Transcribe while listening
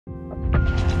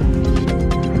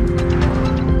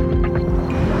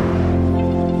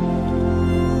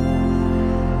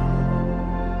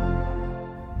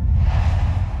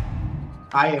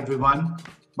Hi everyone,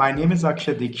 my name is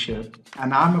Akshay Dixit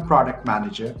and I'm a product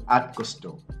manager at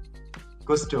𝗦𝗲𝗀.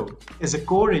 𝗦𝗲𝗀 is a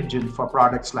core engine for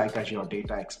products like Azure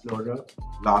Data Explorer,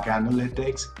 Log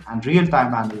Analytics, and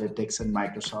real-time analytics in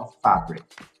Microsoft Fabric.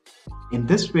 In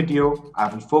this video,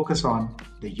 I will focus on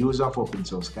the use of open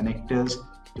source connectors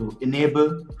to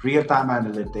enable real-time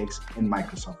analytics in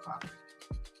Microsoft Fabric.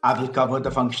 I will cover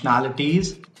the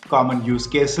functionalities, common use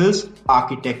cases,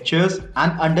 architectures,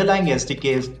 and underlying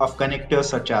SDKs of connectors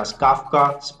such as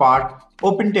Kafka, Spark,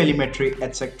 OpenTelemetry,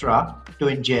 etc. to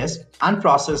ingest and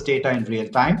process data in real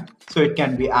time so it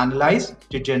can be analyzed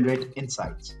to generate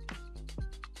insights.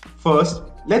 First,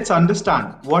 let's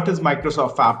understand what is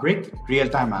Microsoft Fabric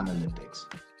real-time analytics.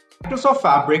 Microsoft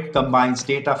Fabric combines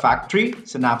Data Factory,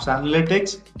 Synapse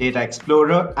Analytics, Data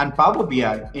Explorer, and Power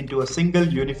BI into a single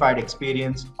unified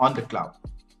experience on the cloud.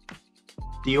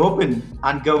 The open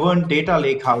and governed Data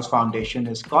Lakehouse Foundation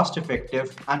is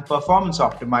cost-effective and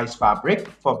performance-optimized fabric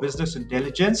for business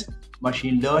intelligence,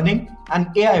 machine learning, and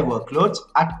AI workloads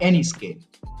at any scale.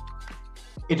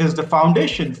 It is the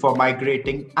foundation for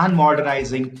migrating and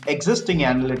modernizing existing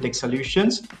analytic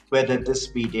solutions, whether this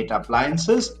be data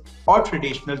appliances or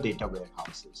traditional data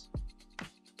warehouses.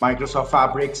 Microsoft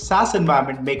Fabric's SaaS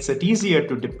environment makes it easier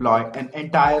to deploy an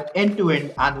entire end-to-end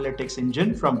analytics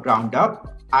engine from ground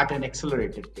up at an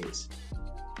accelerated pace.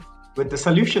 With the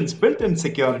solution's built-in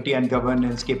security and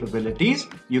governance capabilities,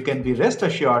 you can be rest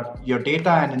assured your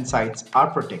data and insights are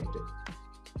protected.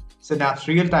 Synapse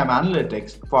Real-Time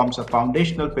Analytics forms a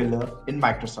foundational pillar in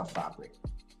Microsoft Fabric.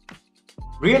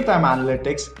 Real-Time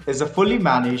Analytics is a fully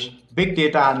managed big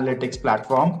data analytics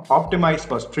platform optimized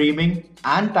for streaming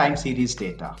and time series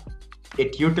data.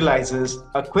 It utilizes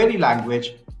a query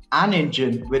language and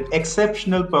engine with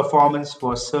exceptional performance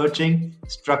for searching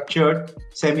structured,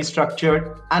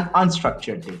 semi-structured, and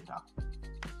unstructured data.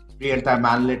 Real-time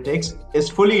analytics is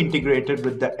fully integrated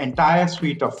with the entire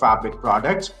suite of Fabric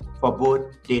products for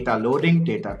both data loading,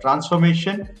 data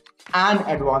transformation, and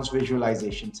advanced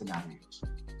visualization scenarios.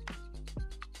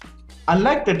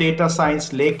 Unlike the data science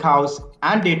lakehouse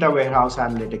and data warehouse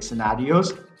analytics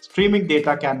scenarios, streaming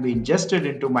data can be ingested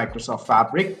into Microsoft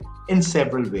Fabric in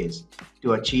several ways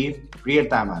to achieve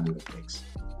real-time analytics.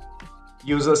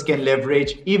 Users can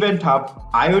leverage Event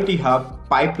Hub, IoT Hub,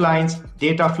 pipelines,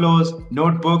 data flows,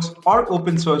 notebooks, or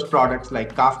open source products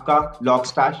like Kafka,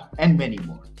 Logstash, and many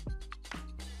more.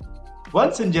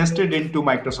 Once ingested into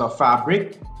Microsoft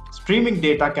Fabric, streaming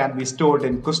data can be stored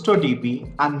in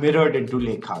𝗦𝗲𝗀DB and mirrored into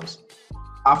Lakehouse.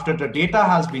 After the data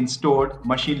has been stored,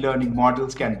 machine learning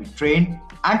models can be trained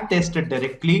and tested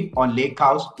directly on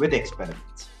Lakehouse with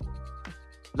experiments.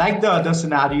 Like the other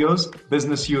scenarios,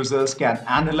 business users can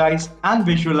analyze and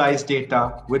visualize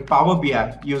data with Power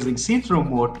BI using see-through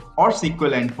mode or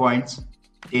SQL endpoints.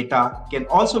 Data can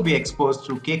also be exposed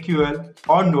through KQL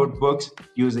or notebooks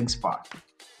using Spark.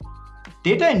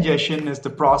 Data ingestion is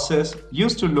the process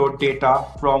used to load data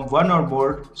from one or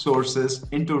more sources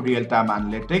into real-time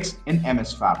analytics in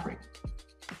MS Fabric.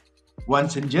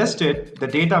 Once ingested, the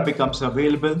data becomes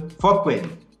available for query.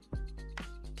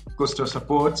 𝗦𝗲𝗀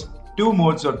supports two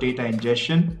modes of data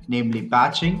ingestion, namely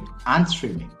batching and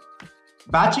streaming.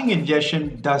 Batching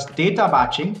ingestion does data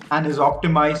batching and is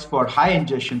optimized for high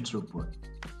ingestion throughput.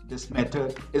 This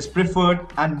method is preferred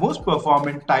and most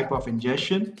performant type of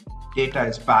ingestion. Data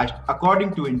is batched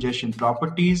according to ingestion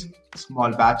properties.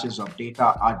 Small batches of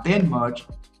data are then merged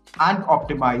and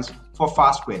optimized for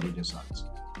fast query results.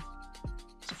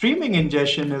 Streaming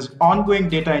ingestion is ongoing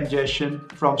data ingestion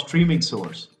from streaming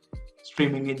source.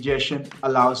 Streaming ingestion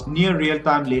allows near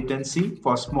real-time latency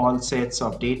for small sets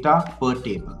of data per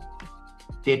table.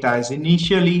 Data is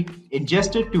initially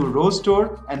ingested to row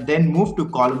store and then moved to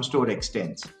column store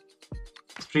extents.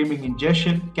 Streaming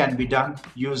ingestion can be done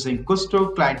using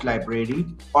𝗦𝗲𝗀 client library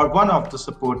or one of the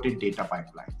supported data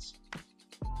pipelines.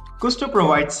 𝗦𝗲𝗀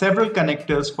provides several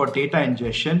connectors for data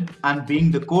ingestion, and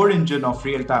being the core engine of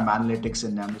real-time analytics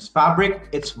in MS Fabric,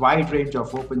 its wide range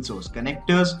of open source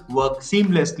connectors work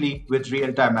seamlessly with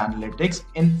real-time analytics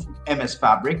in MS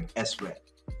Fabric as well.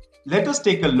 Let us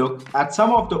take a look at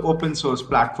some of the open source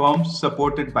platforms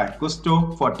supported by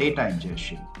𝗦𝗲𝗀 for data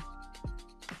ingestion.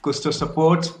 𝗦𝗲𝗀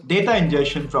supports data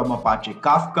ingestion from Apache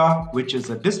Kafka, which is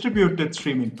a distributed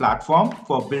streaming platform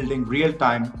for building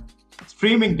real-time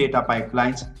streaming data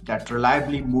pipelines that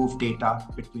reliably move data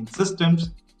between systems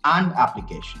and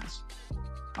applications.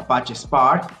 Apache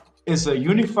Spark is a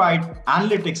unified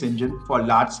analytics engine for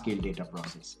large-scale data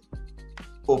processing.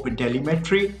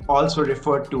 OpenTelemetry, also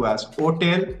referred to as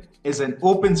OTel, is an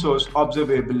open-source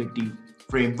observability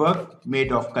framework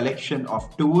made of collection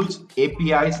of tools,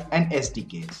 APIs, and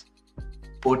SDKs.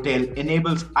 OTel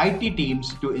enables IT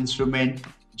teams to instrument,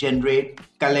 generate,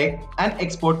 collect, and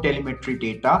export telemetry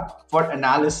data for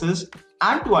analysis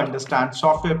and to understand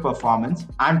software performance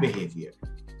and behavior.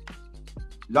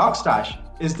 Logstash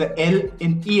is the L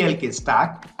in ELK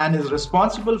stack and is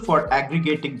responsible for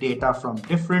aggregating data from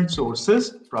different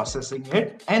sources, processing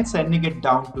it, and sending it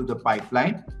down to the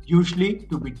pipeline, usually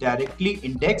to be directly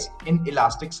indexed in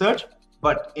Elasticsearch,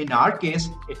 but in our case,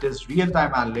 it is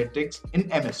real-time analytics in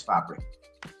MS Fabric.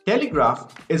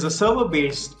 Telegraph is a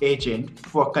server-based agent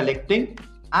for collecting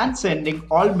and sending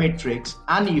all metrics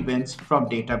and events from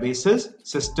databases,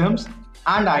 systems,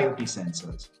 and IoT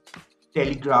sensors.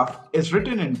 Telegraph is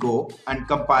written in Go and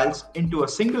compiles into a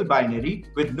single binary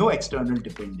with no external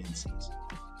dependencies,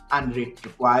 and it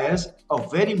requires a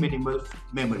very minimal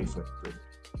memory footprint.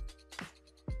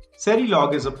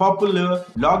 Serilog is a popular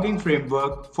logging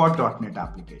framework for .NET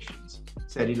applications.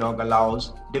 Serilog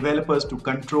allows developers to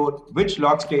control which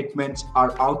log statements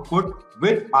are output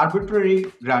with arbitrary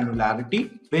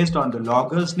granularity based on the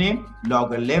logger's name,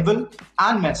 logger level,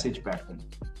 and message pattern.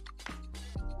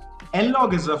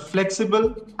 Nlog is a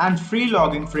flexible and free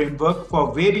logging framework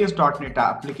for various .NET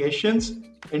applications,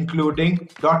 including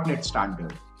 .NET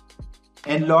Standard.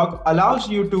 Nlog allows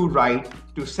you to write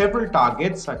to several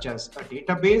targets such as a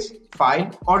database, file,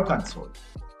 or console.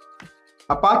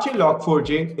 Apache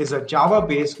Log4j is a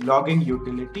Java-based logging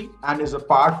utility and is a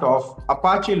part of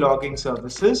Apache Logging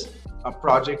Services, a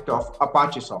project of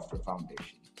Apache Software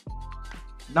Foundation.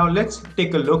 Now let's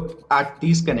take a look at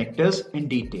these connectors in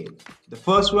detail. The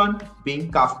first one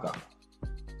being Kafka.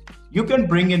 You can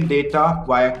bring in data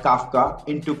via Kafka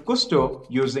into Kusto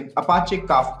using Apache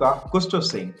Kafka Kusto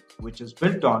Sync, which is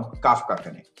built on Kafka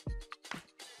Connect.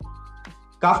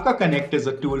 Kafka Connect is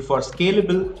a tool for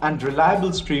scalable and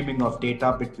reliable streaming of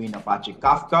data between Apache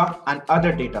Kafka and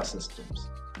other data systems.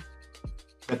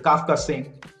 The Kafka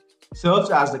Sync serves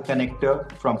as the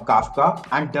connector from Kafka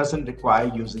and doesn't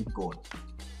require using code.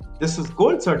 This is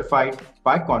gold certified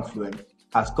by Confluent,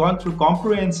 has gone through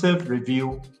comprehensive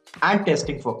review and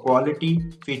testing for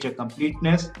quality, feature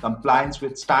completeness, compliance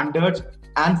with standards,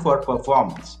 and for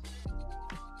performance.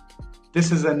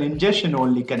 This is an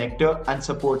ingestion-only connector and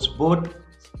supports both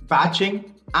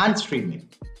batching and streaming.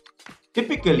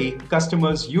 Typically,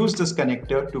 customers use this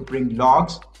connector to bring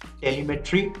logs,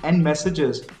 telemetry, and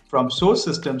messages from source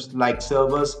systems like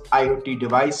servers, IoT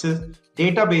devices,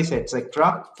 database,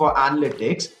 etc. for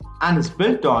analytics and is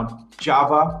built on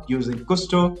Java using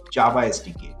Kusto Java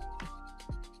SDK.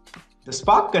 The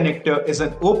Spark connector is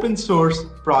an open source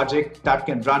project that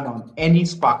can run on any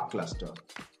Spark cluster.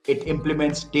 It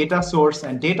implements data source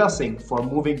and data sync for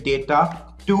moving data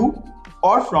to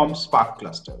or from Spark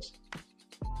clusters.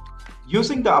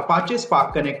 Using the Apache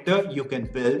Spark connector, you can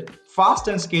build fast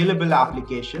and scalable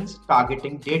applications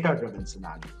targeting data-driven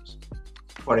scenarios.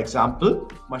 For example,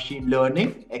 machine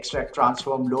learning, extract,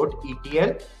 transform, load,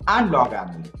 ETL, and log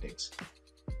analytics.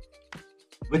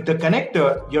 With the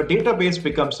connector, your database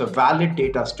becomes a valid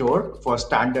data store for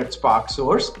standard Spark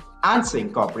source and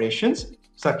sync operations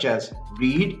such as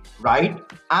read, write,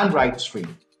 and write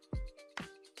stream.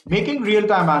 Making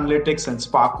real-time analytics and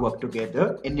Spark work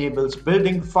together enables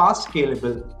building fast,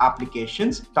 scalable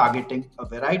applications targeting a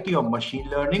variety of machine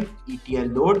learning, ETL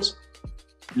loads,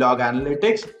 log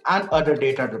analytics, and other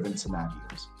data-driven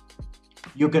scenarios.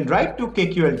 You can write to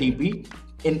KQLDB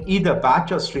in either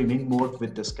batch or streaming mode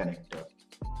with this connector.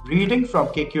 Reading from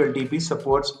KQLDB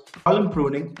supports column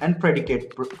pruning and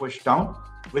predicate pushdown,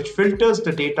 which filters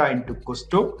the data into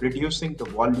Kusto, reducing the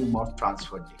volume of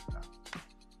transferred data.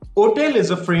 OTel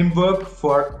is a framework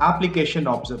for application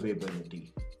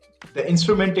observability. The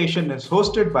instrumentation is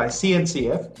hosted by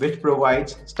CNCF, which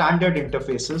provides standard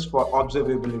interfaces for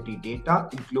observability data,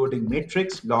 including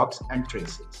metrics, logs, and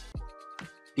traces.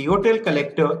 The OTel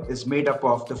collector is made up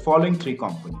of the following three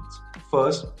components.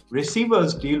 First,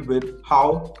 receivers deal with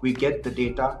how we get the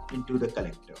data into the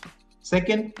collector.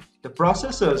 Second, the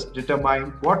processors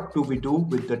determine what do we do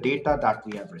with the data that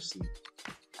we have received.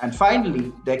 And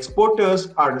finally, the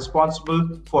exporters are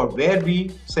responsible for where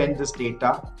we send this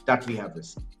data that we have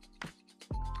received.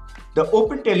 The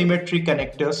OpenTelemetry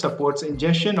connector supports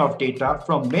ingestion of data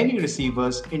from many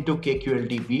receivers into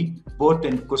KQLDB, both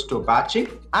in Kusto batching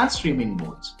and streaming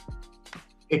modes.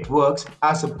 It works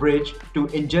as a bridge to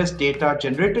ingest data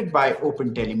generated by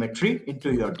OpenTelemetry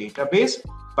into your database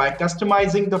by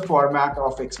customizing the format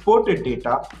of exported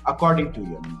data according to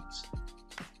your needs.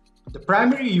 The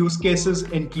primary use cases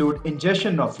include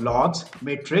ingestion of logs,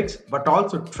 metrics, but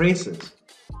also traces.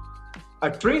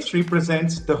 A trace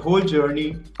represents the whole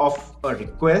journey of a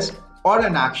request or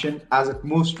an action as it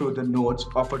moves through the nodes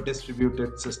of a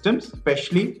distributed system,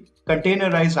 especially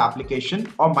containerized application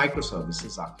or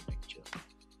microservices architecture.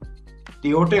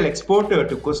 The OTel exporter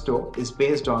to Kusto is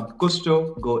based on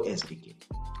Kusto Go SDK.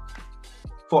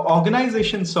 For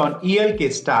organizations on ELK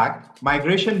stack,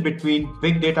 migration between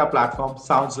big data platforms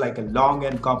sounds like a long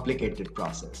and complicated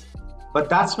process. But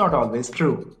that's not always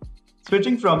true.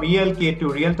 Switching from ELK to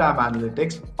real-time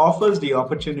analytics offers the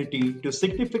opportunity to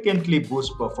significantly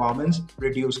boost performance,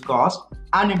 reduce cost,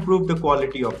 and improve the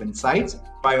quality of insights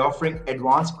by offering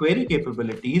advanced query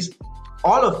capabilities.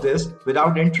 All of this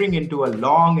without entering into a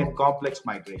long and complex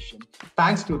migration,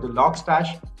 thanks to the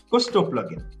Logstash Kusto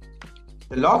plugin.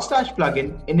 The Logstash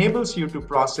plugin enables you to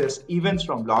process events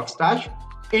from Logstash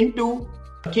into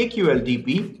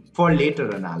KQLDB for later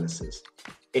analysis.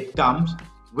 It comes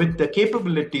with the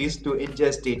capabilities to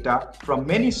ingest data from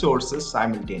many sources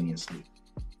simultaneously.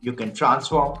 You can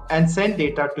transform and send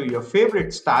data to your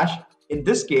favorite stash, in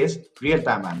this case,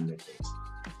 real-time analytics.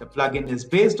 The plugin is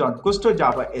based on Kusto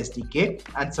Java SDK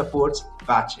and supports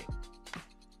batching.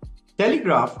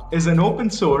 Telegraph is an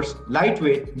open-source,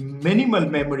 lightweight, minimal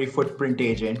memory footprint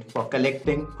agent for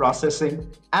collecting,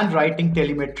 processing, and writing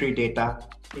telemetry data,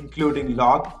 including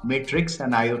log, matrix,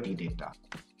 and IoT data.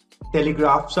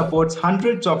 Telegraph supports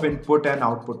hundreds of input and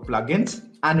output plugins,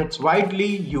 and it's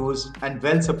widely used and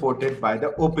well supported by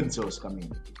the open source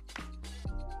community.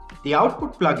 The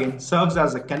output plugin serves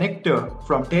as a connector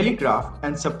from Telegraph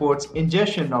and supports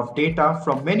ingestion of data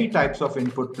from many types of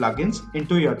input plugins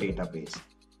into your database.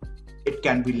 It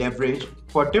can be leveraged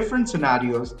for different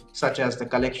scenarios, such as the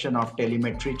collection of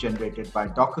telemetry generated by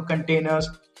Docker containers,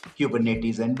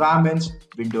 Kubernetes environments,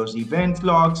 Windows event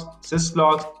logs,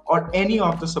 syslogs, or any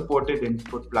of the supported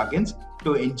input plugins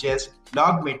to ingest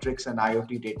log, matrix, and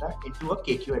IoT data into a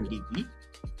KQLDB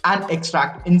and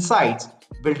extract insights,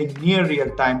 building near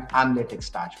real-time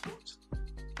analytics dashboards.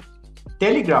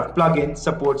 Telegraph plugin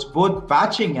supports both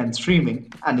batching and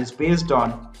streaming and is based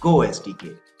on Go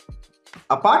SDK.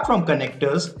 Apart from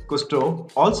connectors,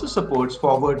 Kusto also supports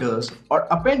forwarders or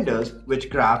appenders which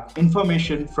grab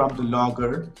information from the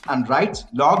logger and writes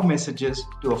log messages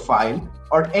to a file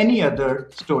or any other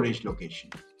storage location.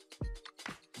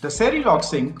 The Serilog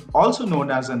Sync, also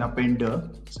known as an appender,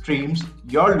 streams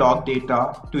your log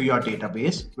data to your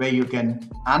database where you can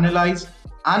analyze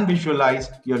and visualize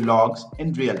your logs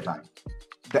in real time.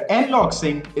 The nlog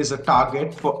sync is a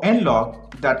target for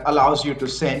nlog that allows you to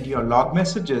send your log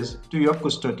messages to your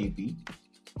Kusto DB.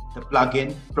 The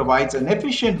plugin provides an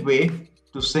efficient way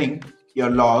to sync your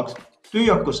logs to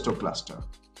your Kusto cluster.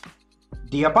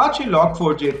 The Apache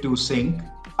Log4j2 sync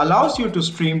allows you to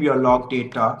stream your log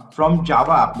data from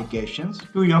Java applications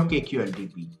to your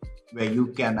KQLDB, where you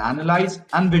can analyze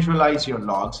and visualize your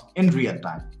logs in real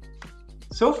time.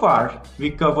 So far,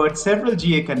 we covered several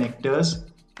GA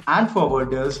connectors and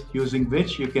forwarders using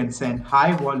which you can send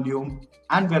high volume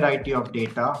and variety of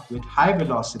data with high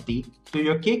velocity to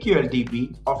your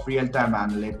KQLDB of real-time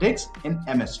analytics in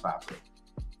MS Fabric.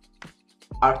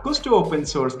 Our Kusto open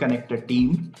source connector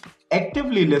team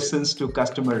actively listens to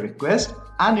customer requests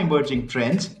and emerging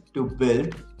trends to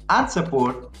build and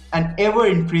support an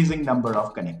ever-increasing number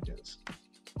of connectors.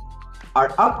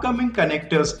 Our upcoming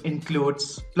connectors include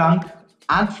Splunk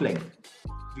and Flink.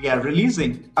 We are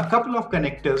releasing a couple of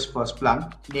connectors for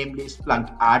Splunk, namely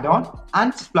Splunk Add-on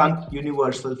and Splunk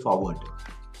Universal Forwarder.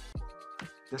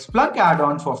 The Splunk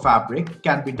add-on for Fabric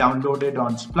can be downloaded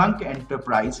on Splunk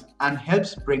Enterprise and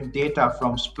helps bring data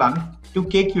from Splunk to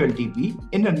KQLDB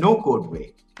in a no-code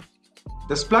way.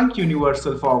 The Splunk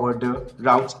Universal Forwarder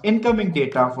routes incoming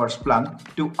data for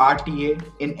Splunk to RTA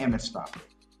in MS Fabric.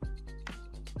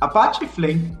 Apache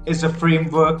Flink is a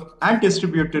framework and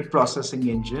distributed processing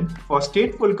engine for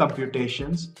stateful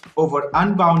computations over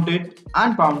unbounded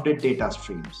and bounded data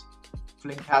streams.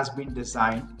 Flink has been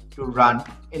designed to run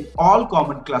in all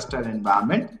common cluster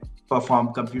environments,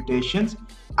 perform computations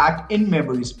at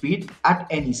in-memory speed at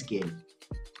any scale.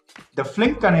 The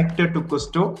Flink connector to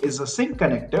Kusto is a sync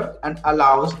connector and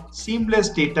allows seamless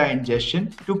data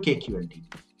ingestion to KQLDB.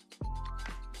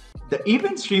 The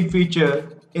event stream feature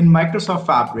in Microsoft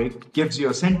Fabric gives you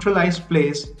a centralized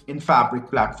place in Fabric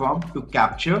platform to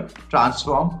capture,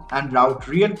 transform, and route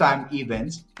real-time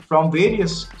events from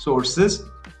various sources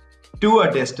to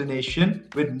a destination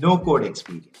with no-code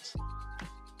experience.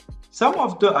 Some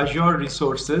of the Azure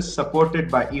resources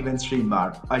supported by Event Stream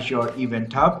are Azure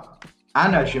Event Hub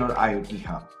and Azure IoT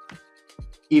Hub.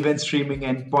 Event streaming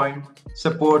endpoint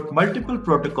support multiple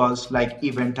protocols like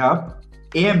Event Hub,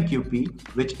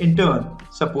 AMQP, which in turn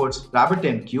supports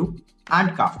RabbitMQ and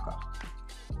Kafka.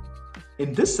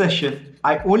 In this session,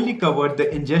 I only covered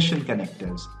the ingestion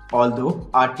connectors, although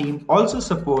our team also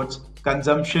supports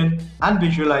consumption and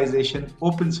visualization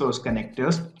open source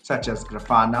connectors such as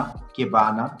Grafana,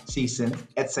 Kibana, CSynth,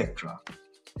 etc.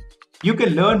 You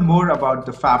can learn more about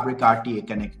the Fabric RTA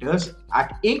connectors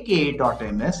at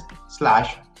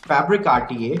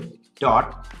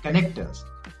aka.ms/fabricrta.connectors.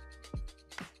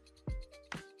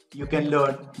 You can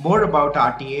learn more about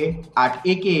RTA at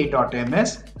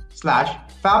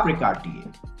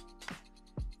aka.ms/fabricrta.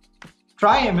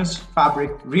 Try MS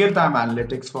Fabric Real-Time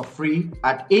Analytics for free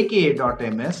at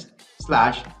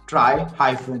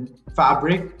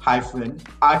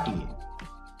aka.ms/try-fabric-rta.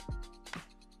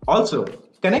 Also,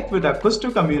 connect with our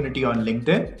Kusto community on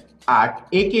LinkedIn at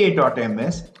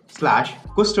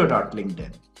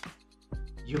aka.ms/kusto.linkedin.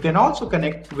 You can also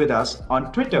connect with us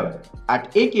on Twitter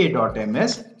at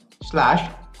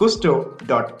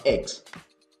aka.ms/kusto.x.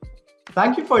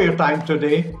 Thank you for your time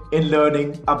today in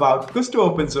learning about Kusto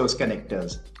open source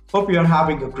connectors. Hope you are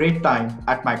having a great time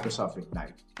at Microsoft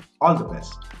Ignite. All the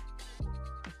best.